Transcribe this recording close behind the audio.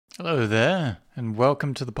Hello there, and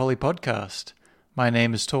welcome to the Poly Podcast. My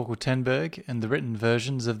name is Torkel Tenberg, and the written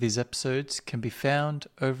versions of these episodes can be found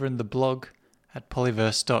over in the blog at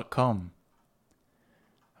polyverse.com.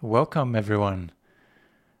 Welcome, everyone.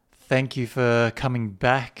 Thank you for coming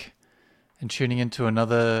back and tuning into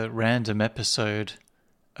another random episode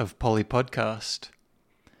of Poly Podcast.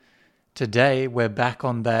 Today, we're back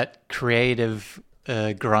on that creative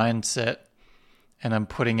grind set, and I'm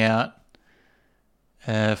putting out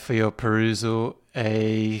for your perusal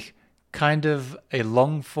a kind of a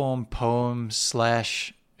long-form poem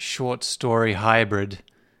 / short story hybrid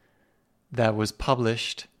that was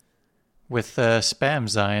published with Spam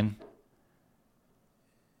Zine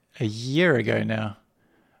a year ago now.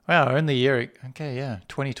 Wow, only a year. Okay, yeah,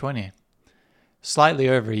 2020. Slightly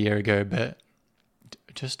over a year ago, but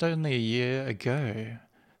just only a year ago.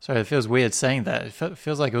 Sorry, it feels weird saying that. It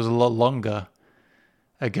feels like it was a lot longer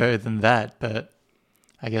ago than that, but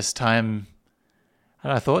I guess time,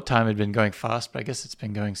 I thought time had been going fast, but I guess it's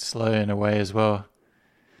been going slow in a way as well.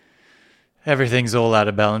 Everything's all out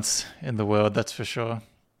of balance in the world, that's for sure.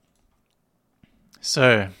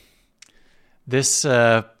 So, this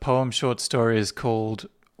poem short story is called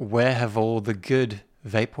Where Have All the Good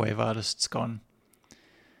Vaporwave Artists Gone?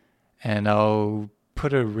 And I'll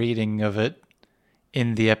put a reading of it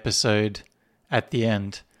in the episode at the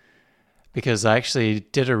end, because I actually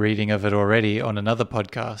did a reading of it already on another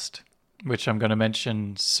podcast, which I'm going to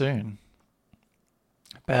mention soon.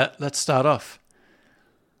 But let's start off.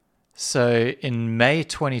 So in May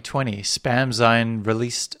 2020, Spam Zine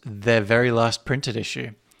released their very last printed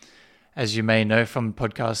issue. As you may know from the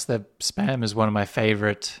podcast, Spam is one of my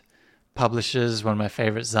favorite publishers, one of my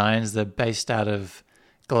favorite zines. They're based out of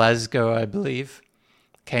Glasgow, I believe.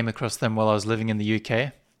 Came across them while I was living in the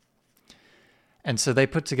UK. And so they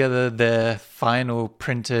put together their final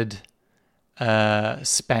printed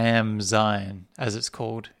Spam Zine, as it's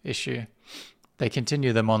called, issue. They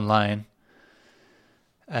continue them online,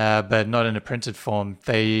 but not in a printed form.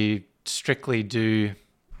 They strictly do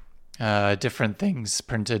different things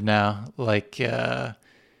printed now, like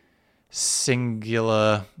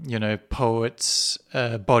singular, poets'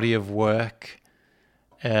 body of work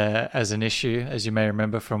as an issue, as you may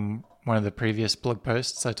remember from one of the previous blog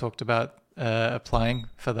posts I talked about applying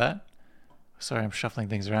for that. Sorry, I'm shuffling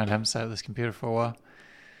things around. I haven't sat at this computer for a while.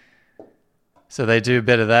 So they do a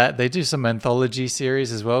bit of that. They do some anthology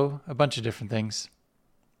series as well, a bunch of different things.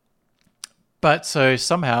 But so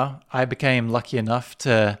somehow I became lucky enough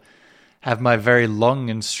to have my very long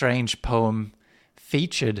and strange poem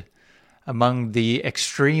featured among the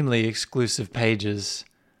extremely exclusive pages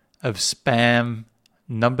of Spam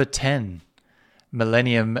number 10,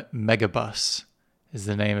 Millennium Megabus is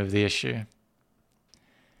the name of the issue.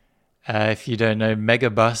 If you don't know,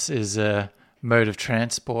 Megabus is a mode of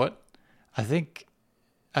transport. I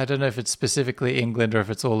don't know if it's specifically England or if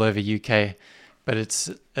it's all over UK, but it's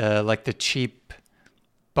like the cheap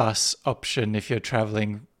bus option if you're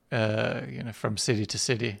traveling, from city to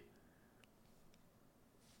city.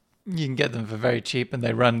 You can get them for very cheap, and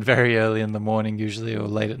they run very early in the morning usually, or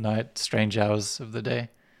late at night, strange hours of the day.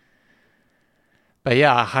 But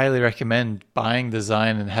yeah, I highly recommend buying the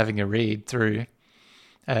Zine and having a read through,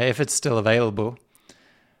 if it's still available.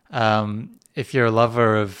 If you're a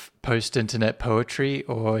lover of post-internet poetry,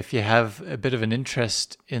 or if you have a bit of an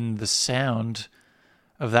interest in the sound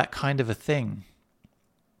of that kind of a thing.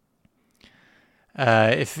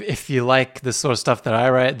 If you like the sort of stuff that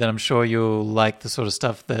I write, then I'm sure you'll like the sort of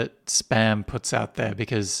stuff that Spam puts out there,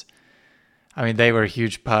 because, they were a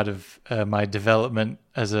huge part of my development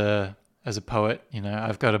as a poet.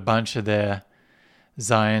 I've got a bunch of their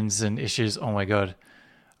zines and issues. Oh my God.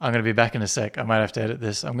 I'm going to be back in a sec. I might have to edit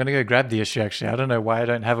this. I'm going to go grab the issue, actually. I don't know why I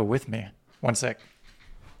don't have it with me. One sec.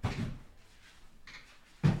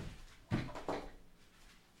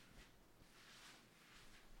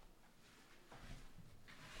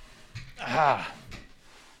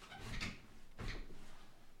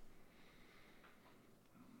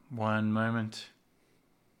 One moment.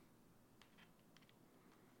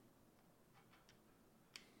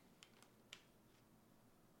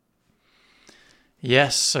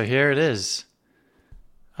 Yes, so here it is.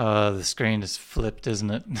 The screen is flipped,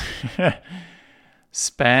 isn't it?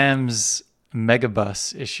 Spam's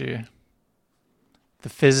Megabus issue. The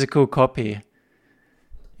physical copy.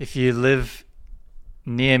 If you live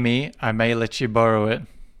near me, I may let you borrow it.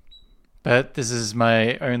 But this is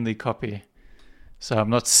my only copy, so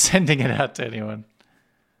I'm not sending it out to anyone.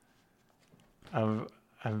 I'm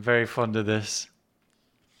very fond of this.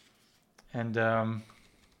 And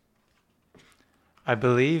I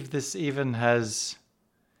believe this has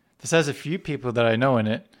a few people that I know in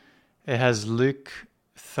it. It has Luke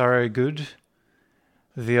Thorogood,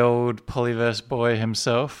 the old Polyverse boy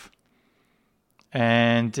himself.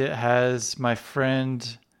 And it has my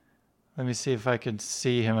friend, let me see if I can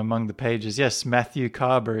see him among the pages. Yes, Matthew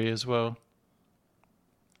Carberry as well.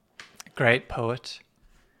 Great poet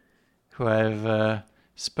who I've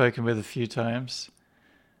spoken with a few times.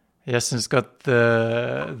 Yes, and it's got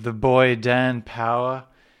the boy Dan Power.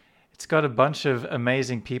 It's got a bunch of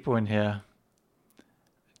amazing people in here.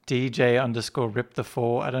 DJ underscore Rip the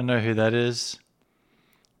Four. I don't know who that is.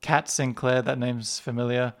 Kat Sinclair, that name's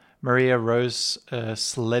familiar. Maria Rose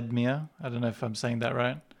Sledmere. I don't know if I'm saying that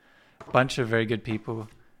right. Bunch of very good people.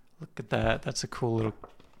 Look at that. That's a cool little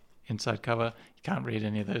inside cover. You can't read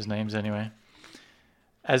any of those names anyway.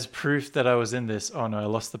 As proof that I was in this. Oh no, I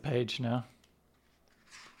lost the page now.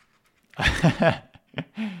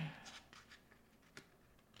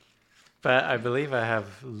 But I believe I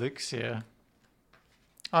have Luke's here.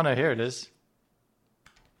 Oh no, here it is.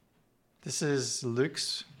 This is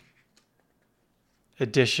Luke's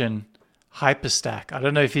edition Hyperstack. I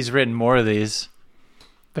don't know if he's written more of these,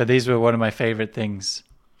 but these were one of my favorite things.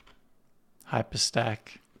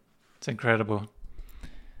 Hyperstack. It's incredible.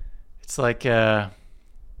 It's like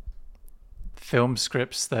film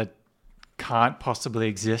scripts that can't possibly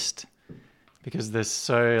exist because they're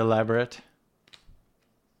so elaborate.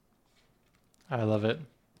 I love it.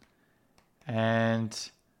 And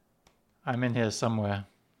I'm in here somewhere.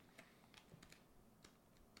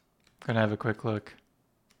 Gonna have a quick look.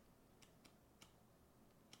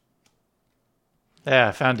 Yeah,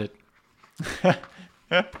 I found it.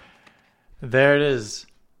 There it is.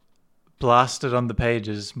 Blasted on the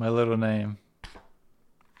pages, my little name.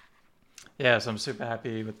 Yeah, so I'm super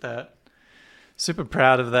happy with that. Super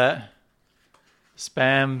proud of that.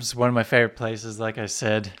 Spam's one of my favorite places, like I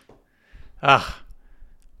said.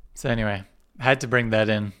 So anyway, I had to bring that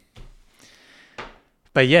in.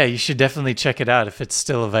 But yeah, you should definitely check it out if it's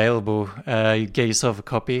still available. You get yourself a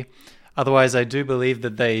copy. Otherwise, I do believe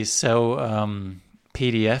that they sell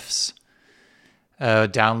PDFs,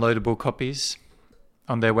 downloadable copies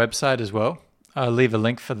on their website as well. I'll leave a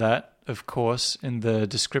link for that, of course, in the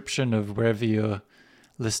description of wherever you're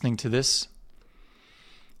listening to this.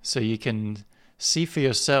 So you can see for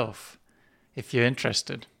yourself if you're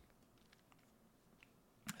interested.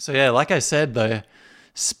 So yeah, like I said, the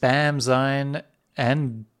Spam Zine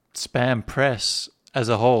and Spam Press as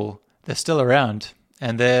a whole, they're still around,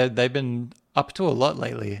 and they've been up to a lot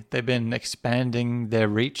lately. They've been expanding their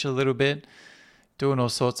reach a little bit, doing all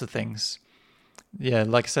sorts of things. Yeah,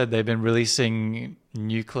 like I said, they've been releasing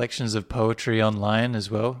new collections of poetry online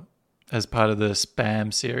as well as part of the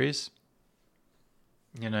Spam series.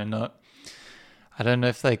 I don't know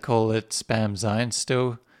if they call it Spam Zine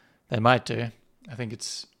still. They might do. I think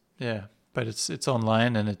but it's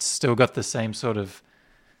online, and it's still got the same sort of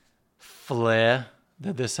flair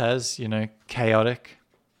that this has, chaotic.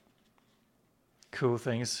 Cool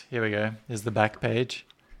things. Here we go. Here's the back page.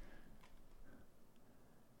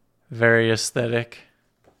 Very aesthetic.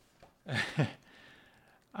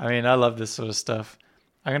 I mean, I love this sort of stuff.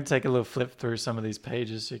 I'm going to take a little flip through some of these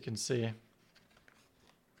pages so you can see.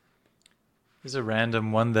 Here's a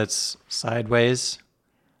random one that's sideways.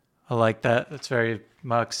 I like that. That's very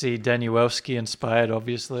Mark C. Danielewski inspired,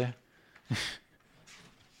 obviously.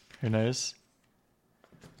 Who knows?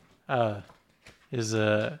 Here's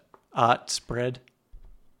a art spread.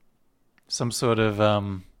 Some sort of,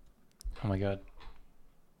 oh my God.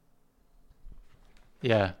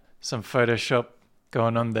 Yeah, some Photoshop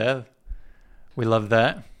going on there. We love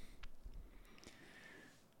that.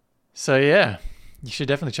 So yeah, you should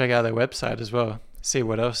definitely check out their website as well. See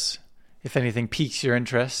what else, if anything, piques your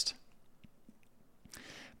interest.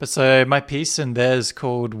 But so my piece in there is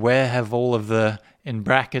called Where Have All of the, in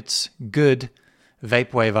brackets, good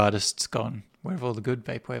Vaporwave Artists Gone? Where have all the good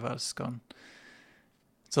Vaporwave artists gone?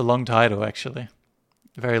 It's a long title, actually.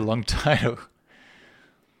 A very long title.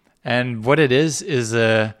 And what it is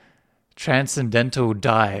a transcendental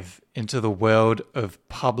dive into the world of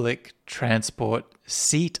public transport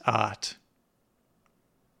seat art.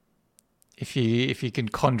 If you can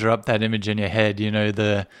conjure up that image in your head,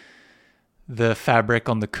 the fabric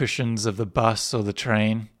on the cushions of the bus or the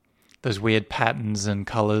train, those weird patterns and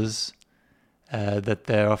colors that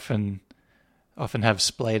they often have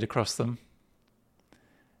splayed across them.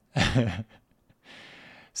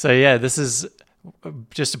 So yeah, this is,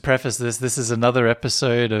 just to preface this is another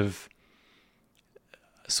episode of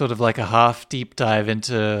sort of like a half deep dive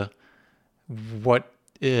into what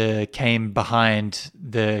came behind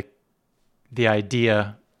the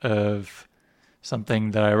idea of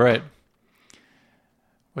something that I wrote,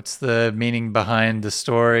 what's the meaning behind the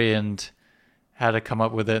story and how to come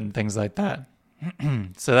up with it and things like that.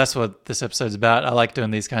 So that's what this episode's about. I like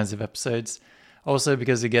doing these kinds of episodes. Also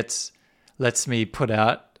because it lets me put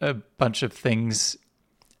out a bunch of things,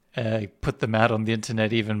 put them out on the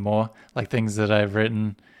internet even more, like things that I've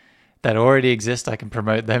written that already exist. I can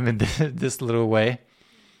promote them in this little way,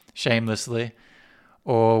 shamelessly.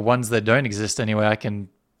 Or ones that don't exist anyway, I can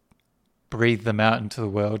breathe them out into the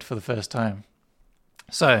world for the first time.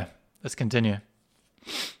 So, let's continue.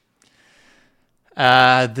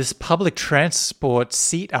 This public transport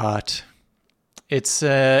seat art. It's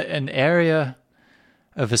an area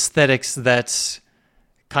of aesthetics that's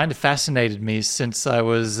kind of fascinated me since I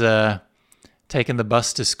was taking the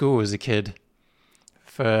bus to school as a kid.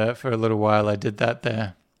 For a little while, I did that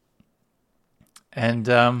there. And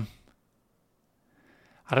I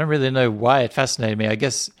don't really know why it fascinated me. I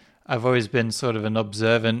guess I've always been sort of an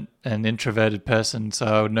observant and introverted person, so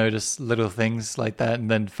I would notice little things like that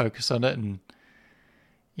and then focus on it and,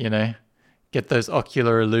 get those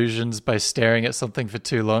ocular illusions by staring at something for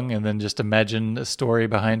too long and then just imagine a story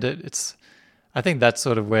behind it. I think that's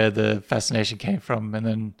sort of where the fascination came from. And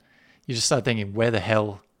then you just start thinking, who the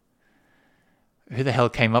hell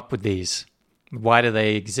came up with these? Why do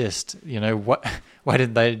they exist? Why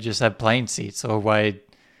didn't they just have plain seats? Or why,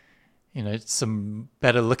 some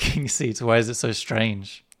better looking seats? Why is it so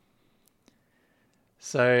strange?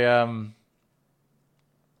 So,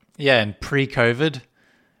 and pre-COVID,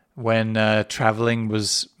 when traveling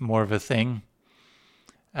was more of a thing,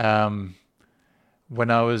 when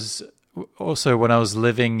I was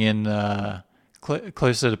living in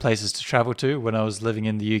closer to places to travel to, when I was living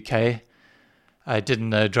in the UK, I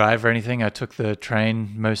didn't drive or anything. I took the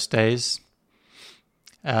train most days.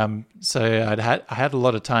 So I had a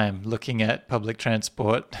lot of time looking at public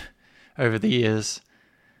transport over the years.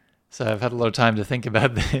 So I've had a lot of time to think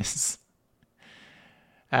about this.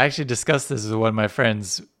 I actually discussed this with one of my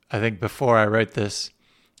friends, I think before I wrote this,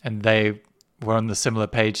 and they were on the similar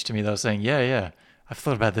page to me. They were saying, yeah, I've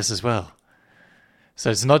thought about this as well. So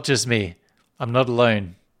it's not just me. I'm not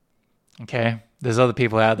alone. Okay? There's other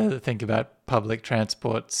people out there that think about public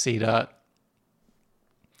transport seat art.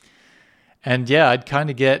 And yeah, I'd kind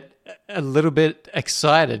of get a little bit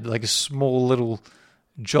excited, like a small little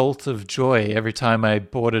jolt of joy every time I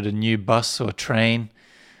boarded a new bus or train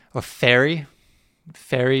or ferries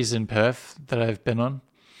in Perth that I've been on,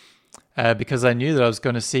 because I knew that I was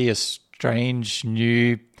going to see a strange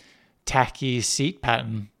new tacky seat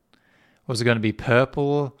pattern. Was it going to be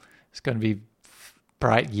purple? It's going to be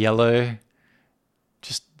bright yellow,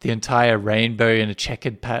 just the entire rainbow in a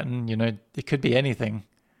checkered pattern. It could be anything.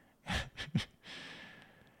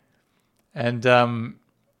 And I've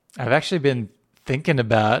actually been thinking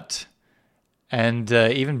about and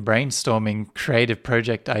even brainstorming creative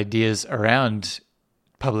project ideas around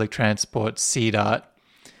public transport seat art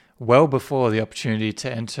well before the opportunity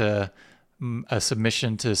to enter a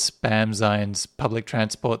submission to Spamzine's public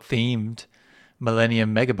transport themed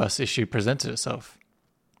Millennium Megabus issue presented itself.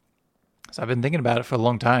 So I've been thinking about it for a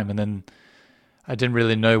long time, and then I didn't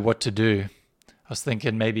really know what to do. I was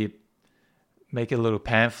thinking maybe make a little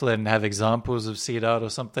pamphlet and have examples of seat art or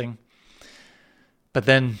something. But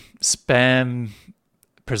then Spam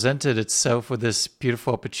presented itself with this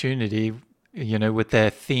beautiful opportunity, with their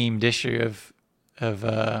themed issue of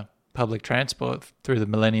public transport through the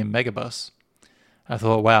Millennium Megabus. I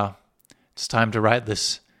thought, wow, it's time to write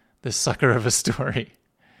this sucker of a story.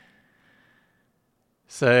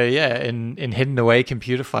 So yeah, in hidden away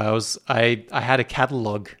computer files, I had a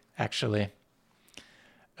catalog actually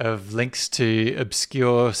of links to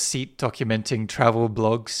obscure seat documenting travel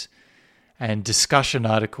blogs and discussion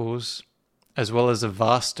articles, as well as a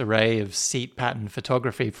vast array of seat pattern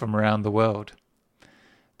photography from around the world.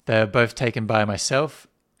 They're both taken by myself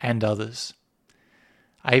and others.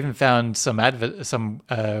 I even found some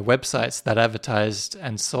websites that advertised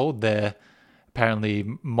and sold their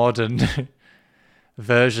apparently modern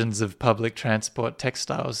versions of public transport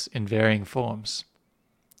textiles in varying forms.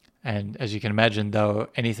 And as you can imagine, they were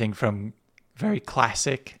anything from very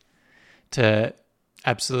classic to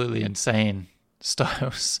absolutely insane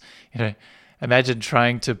styles. Imagine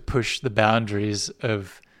trying to push the boundaries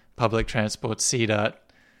of public transport seat art.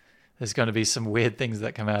 There's going to be some weird things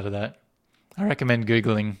that come out of that. I recommend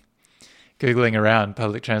Googling around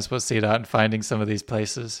public transport seat art and finding some of these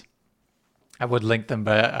places. I would link them,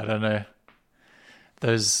 but I don't know.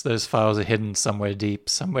 Those files are hidden somewhere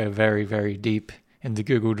very, very deep in the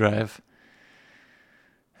Google Drive.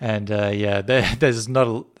 And there's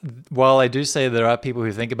not while I do say there are people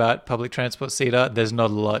who think about public transport seat art, there's not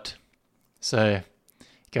a lot. So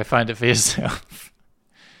go find it for yourself.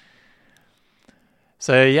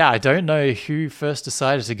 So yeah, I don't know who first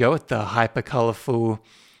decided to go with the hyper colorful,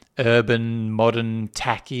 urban, modern,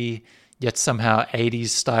 tacky, yet somehow 80s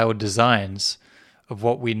style designs of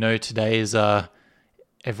what we know today as our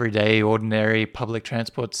everyday, ordinary public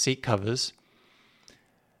transport seat covers.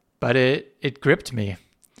 But it gripped me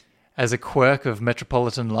as a quirk of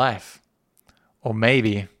metropolitan life, or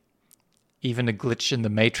maybe even a glitch in the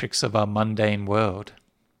matrix of our mundane world.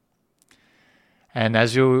 And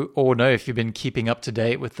as you all know, if you've been keeping up to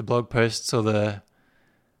date with the blog posts or the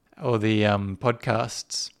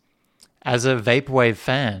podcasts, as a Vaporwave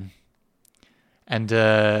fan and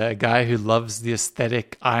a guy who loves the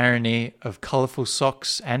aesthetic irony of colorful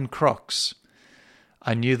socks and Crocs,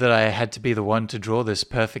 I knew that I had to be the one to draw this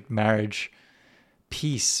perfect marriage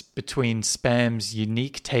piece between Spam's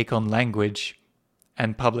unique take on language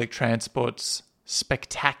and public transport's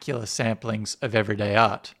spectacular samplings of everyday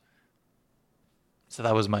art. So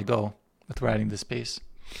that was my goal with writing this piece.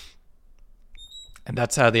 And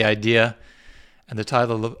that's how the idea and the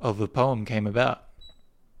title of the poem came about.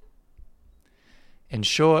 In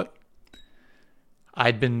short,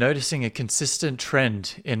 I'd been noticing a consistent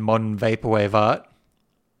trend in modern vaporwave art.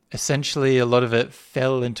 Essentially, a lot of it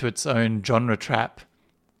fell into its own genre trap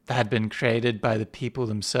that had been created by the people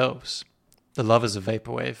themselves, the lovers of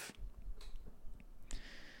vaporwave.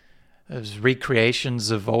 There's recreations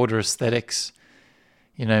of older aesthetics,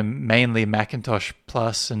 mainly Macintosh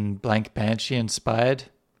Plus and Blank Banshee inspired,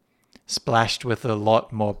 splashed with a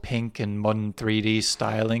lot more pink and modern 3D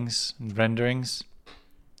stylings and renderings.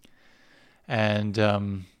 And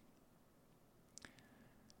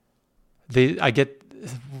I get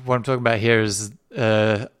what I'm talking about here is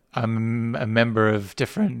I'm a member of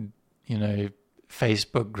different,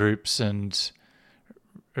 Facebook groups and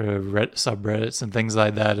subreddits and things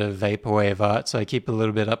like that of vaporwave art, so I keep a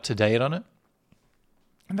little bit up to date on it.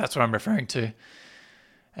 And that's what I'm referring to,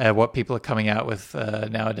 what people are coming out with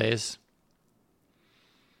nowadays.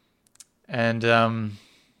 And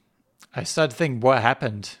I started to think what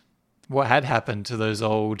had happened to those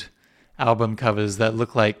old album covers that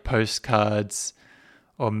look like postcards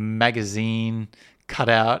or magazine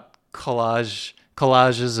cutout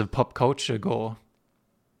collages of pop culture gore.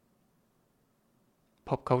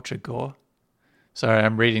 Pop culture gore? Sorry,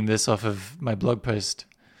 I'm reading this off of my blog post.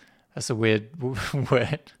 That's a weird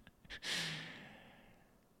word.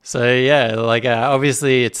 So yeah,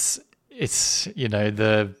 obviously it's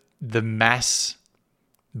the mass,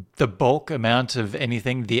 the bulk amount of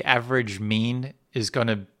anything, the average mean is going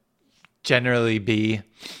to generally be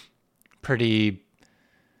pretty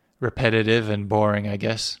repetitive and boring, I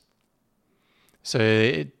guess. So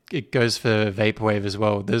it goes for vaporwave as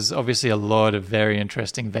well. There's obviously a lot of very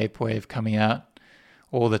interesting vaporwave coming out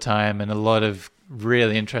all the time, and a lot of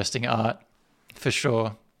really interesting art for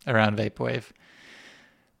sure around vaporwave.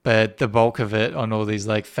 But the bulk of it on all these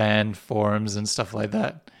fan forums and stuff like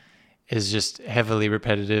that is just heavily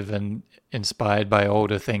repetitive and inspired by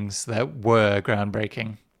older things that were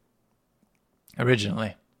groundbreaking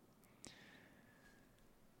originally.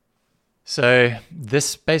 So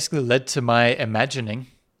this basically led to my imagining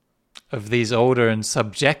of these older and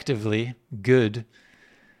subjectively good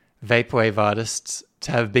vaporwave artists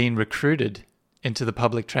to have been recruited into the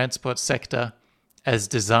public transport sector as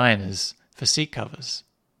designers for seat covers.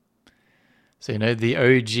 So, the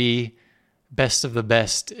OG best of the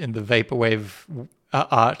best in the vaporwave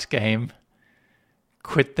art game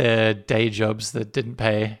quit their day jobs that didn't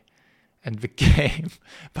pay and became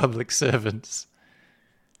public servants.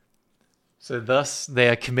 So thus they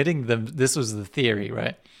are committing this was the theory,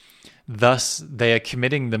 right? Thus they are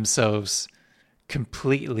committing themselves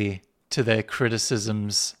completely to their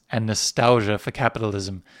criticisms and nostalgia for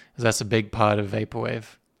capitalism, because that's a big part of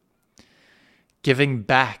vaporwave. Giving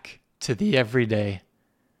back to the everyday,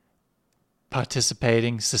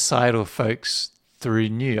 participating societal folks through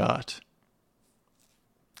new art,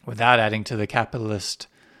 without adding to the capitalist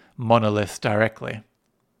monolith directly.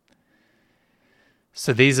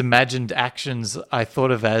 So these imagined actions I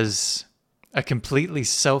thought of as a completely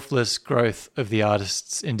selfless growth of the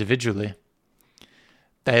artists individually.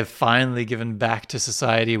 They have finally given back to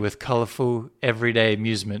society with colourful, everyday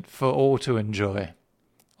amusement for all to enjoy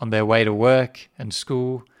on their way to work and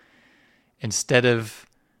school, instead of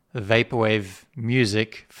the vaporwave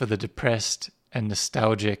music for the depressed and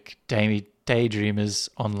nostalgic daydreamers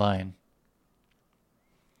online.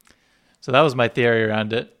 So that was my theory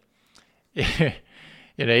around it.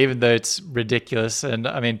 Even though it's ridiculous, and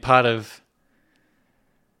I mean, part of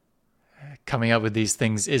coming up with these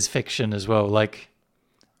things is fiction as well.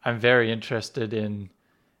 I'm very interested in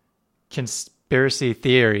conspiracy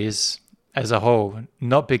theories as a whole,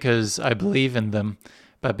 not because I believe in them,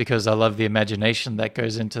 but because I love the imagination that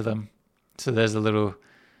goes into them. So there's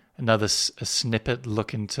another snippet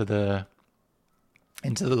look into the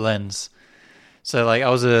lens. So like I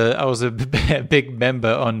was a big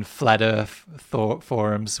member on Flat Earth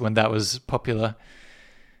forums when that was popular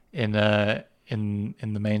in the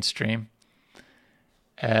mainstream.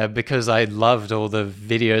 Because I loved all the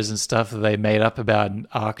videos and stuff that they made up about an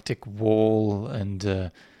Arctic wall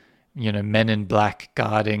and men in black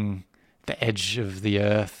guarding the edge of the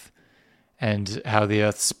Earth, and how the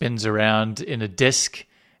Earth spins around in a disk,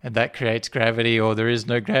 and that creates gravity, or there is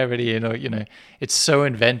no gravity. It's so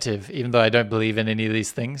inventive. Even though I don't believe in any of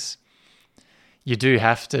these things, you do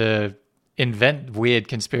have to invent weird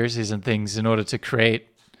conspiracies and things in order to create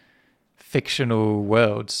fictional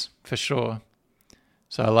worlds, for sure.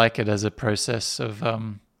 So I like it as a process of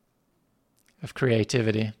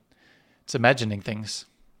creativity. It's imagining things.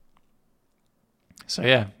 So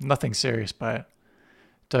yeah, nothing serious by it.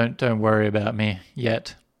 Don't worry about me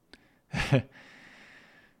yet.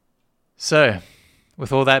 So,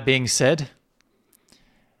 with all that being said,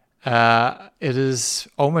 it is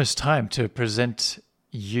almost time to present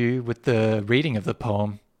you with the reading of the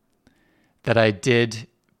poem that I did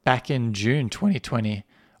back in June 2020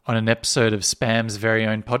 on an episode of Spam's very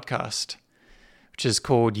own podcast, which is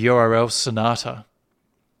called URL Sonata.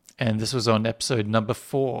 And this was on episode number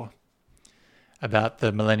 4 about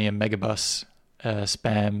the Millennium Megabus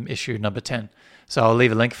Spam issue number 10. So I'll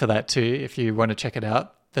leave a link for that too if you want to check it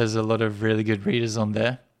out. There's a lot of really good readers on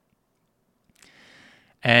there.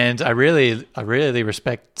 And I really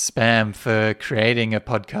respect Spam for creating a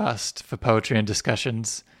podcast for poetry and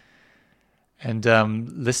discussions. And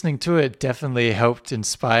listening to it definitely helped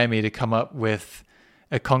inspire me to come up with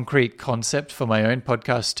a concrete concept for my own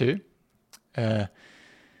podcast too.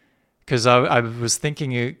 Because I was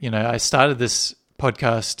thinking, I started this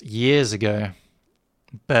podcast years ago,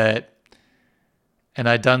 and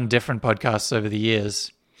I'd done different podcasts over the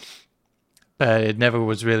years, but it never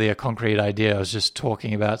was really a concrete idea. I was just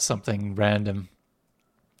talking about something random.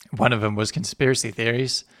 One of them was conspiracy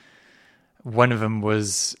theories. One of them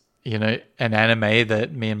was an anime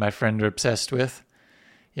that me and my friend are obsessed with,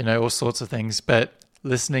 all sorts of things. But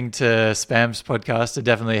listening to Spam's podcast, it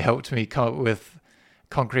definitely helped me come up with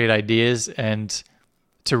concrete ideas and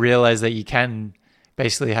to realize that you can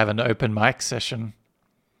basically have an open mic session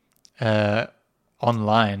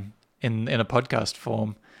online in a podcast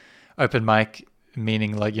form. Open mic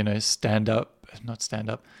meaning like, not stand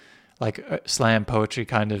up, like slam poetry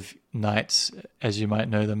kind of nights, as you might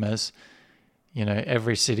know them as.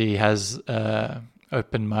 Every city has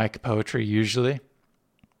open mic poetry usually.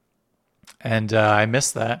 And I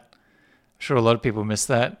miss that. I'm sure a lot of people miss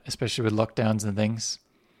that, especially with lockdowns and things.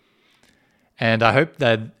 And I hope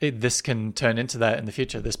that this can turn into that in the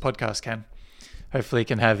future. This podcast can. Hopefully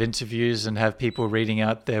can have interviews and have people reading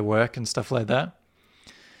out their work and stuff like that.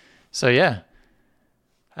 So yeah,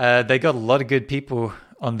 they got a lot of good people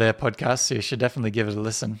on their podcast, so you should definitely give it a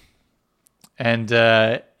listen. And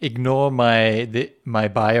ignore my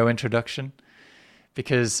bio introduction,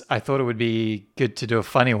 because I thought it would be good to do a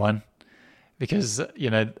funny one, because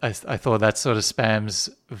I thought that sort of Spam's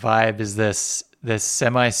vibe is they're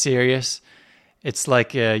semi-serious. It's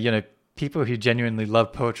like people who genuinely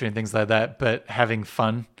love poetry and things like that, but having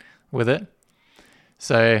fun with it.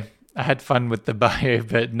 So I had fun with the bio,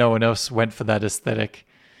 but no one else went for that aesthetic.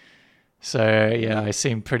 So yeah, I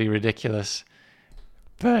seemed pretty ridiculous.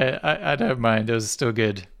 But I don't mind. It was still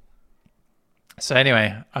good. So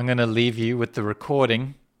anyway, I'm going to leave you with the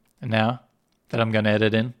recording now that I'm going to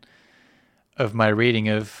edit in of my reading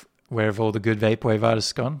of Where Have All the Good Vaporwave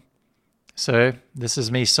Artists Gone? So this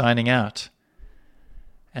is me signing out.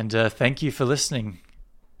 And thank you for listening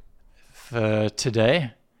for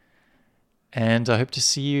today. And I hope to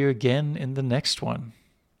see you again in the next one.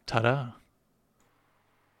 Ta-da.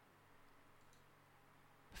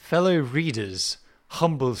 Fellow readers,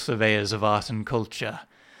 humble surveyors of art and culture,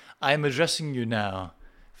 I am addressing you now,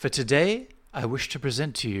 for today I wish to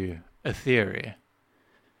present to you a theory.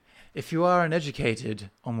 If you are uneducated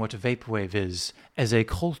on what Vaporwave is as a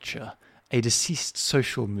culture, a deceased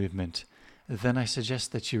social movement, then I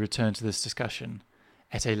suggest that you return to this discussion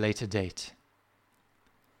at a later date.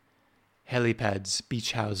 Helipads,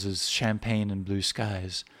 beach houses, champagne and blue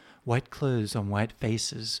skies, white clothes on white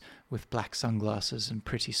faces with black sunglasses and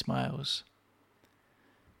pretty smiles.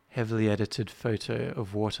 Heavily edited photo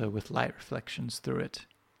of water with light reflections through it.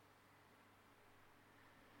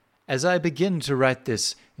 As I begin to write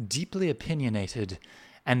this deeply opinionated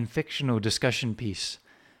and fictional discussion piece,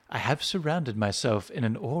 I have surrounded myself in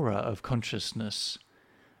an aura of consciousness.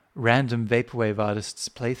 Random Vaporwave artists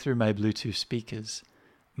play through my Bluetooth speakers.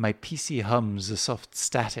 my PC hums a soft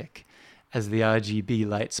static as the RGB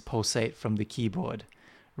lights pulsate from the keyboard,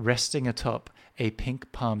 resting atop a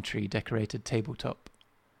pink palm tree decorated tabletop.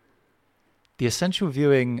 The essential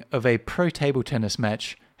viewing of a pro table tennis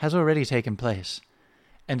match has already taken place,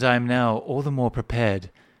 and I am now all the more prepared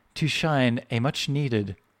to shine a much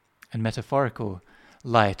needed and metaphorical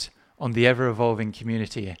light on the ever-evolving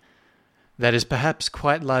community that is perhaps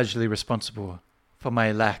quite largely responsible for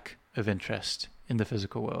my lack of interest in the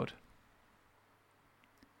physical world.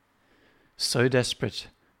 So desperate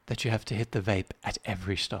that you have to hit the vape at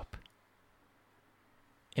every stop.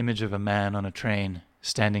 Image of a man on a train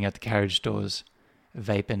standing at the carriage doors,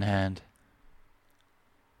 vape in hand.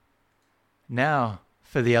 Now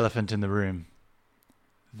for the elephant in the room.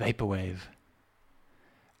 Vaporwave.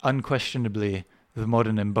 Unquestionably the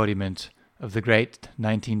modern embodiment of the great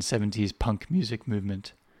 1970s punk music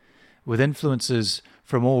movement, with influences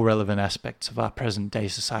from all relevant aspects of our present-day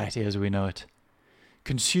society as we know it.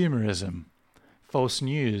 Consumerism, false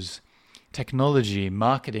news, technology,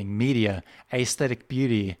 marketing, media, aesthetic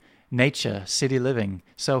beauty, nature, city living,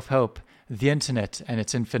 self-help, the internet and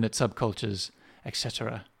its infinite subcultures,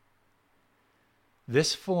 etc.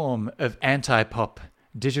 This form of anti-pop,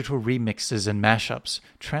 digital remixes and mashups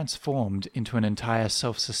transformed into an entire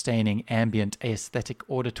self-sustaining ambient aesthetic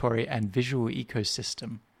auditory and visual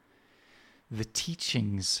ecosystem. The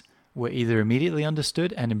teachings were either immediately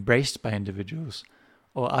understood and embraced by individuals,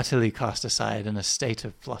 or utterly cast aside in a state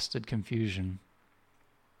of flustered confusion.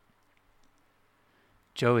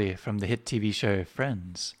 Joey from the hit TV show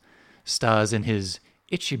Friends stars in his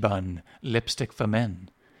Ichiban Lipstick for Men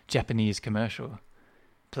Japanese commercial,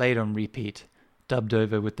 played on repeat, dubbed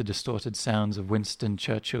over with the distorted sounds of Winston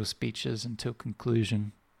Churchill speeches until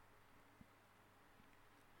conclusion.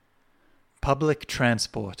 Public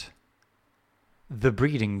transport. The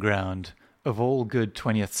breeding ground of all good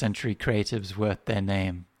 20th century creatives worth their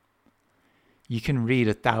name. You can read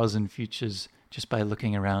 1,000 futures just by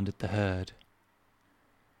looking around at the herd.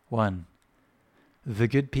 1. The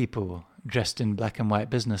good people dressed in black and white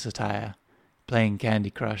business attire, playing Candy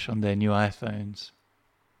Crush on their new iPhones.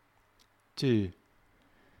 2.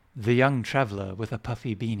 The young traveller with a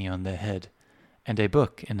puffy beanie on their head and a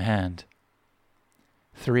book in hand.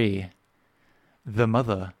 3. The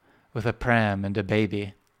mother with a pram and a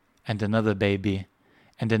baby, and another baby,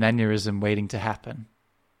 and an aneurysm waiting to happen.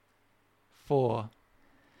 4.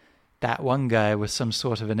 That one guy with some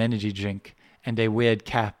sort of an energy drink and a weird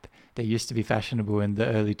cap that used to be fashionable in the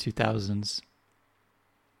early 2000s.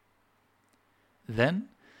 Then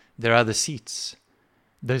there are the seats,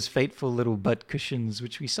 those fateful little butt cushions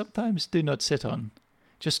which we sometimes do not sit on,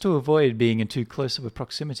 just to avoid being in too close of a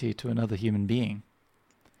proximity to another human being.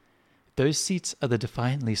 Those seats are the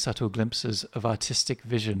defiantly subtle glimpses of artistic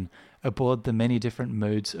vision aboard the many different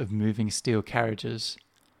modes of moving steel carriages.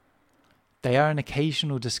 They are an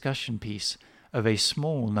occasional discussion piece of a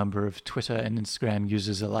small number of Twitter and Instagram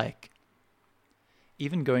users alike,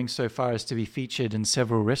 even going so far as to be featured in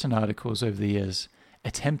several written articles over the years,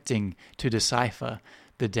 attempting to decipher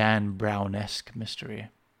the Dan Brown-esque mystery.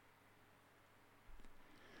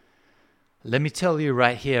 Let me tell you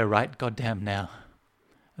right here, right goddamn now.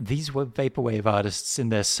 These vaporwave artists in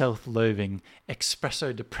their self-loathing,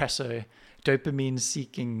 espresso-depresso,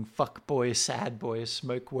 dopamine-seeking, fuckboy, sad boy,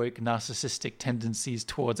 smoke-woke, narcissistic tendencies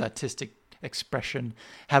towards artistic expression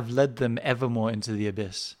have led them ever more into the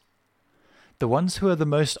abyss. The ones who are the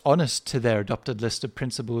most honest to their adopted list of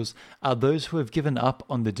principles are those who have given up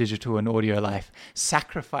on the digital and audio life,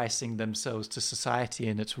 sacrificing themselves to society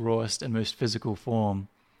in its rawest and most physical form.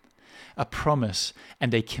 A promise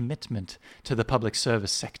and a commitment to the public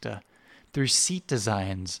service sector through seat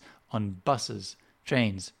designs on buses,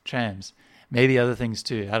 trains, trams, maybe other things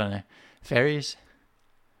too, I don't know, ferries.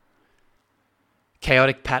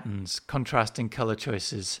 Chaotic patterns, contrasting color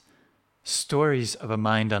choices, stories of a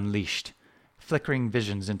mind unleashed, flickering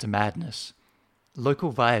visions into madness,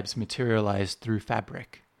 local vibes materialized through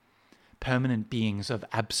fabric, permanent beings of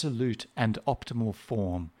absolute and optimal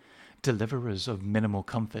form, deliverers of minimal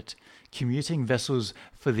comfort, commuting vessels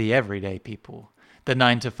for the everyday people, the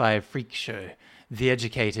 9-to-5 freak show, the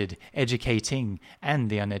educated, educating, and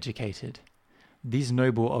the uneducated. These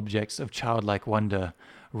noble objects of childlike wonder,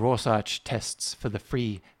 Rorschach tests for the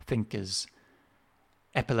free thinkers,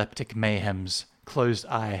 epileptic mayhems,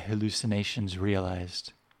 closed-eye hallucinations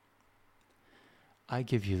realized. I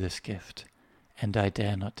give you this gift, and I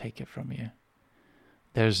dare not take it from you.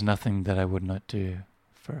 There's nothing that I would not do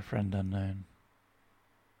for a friend unknown.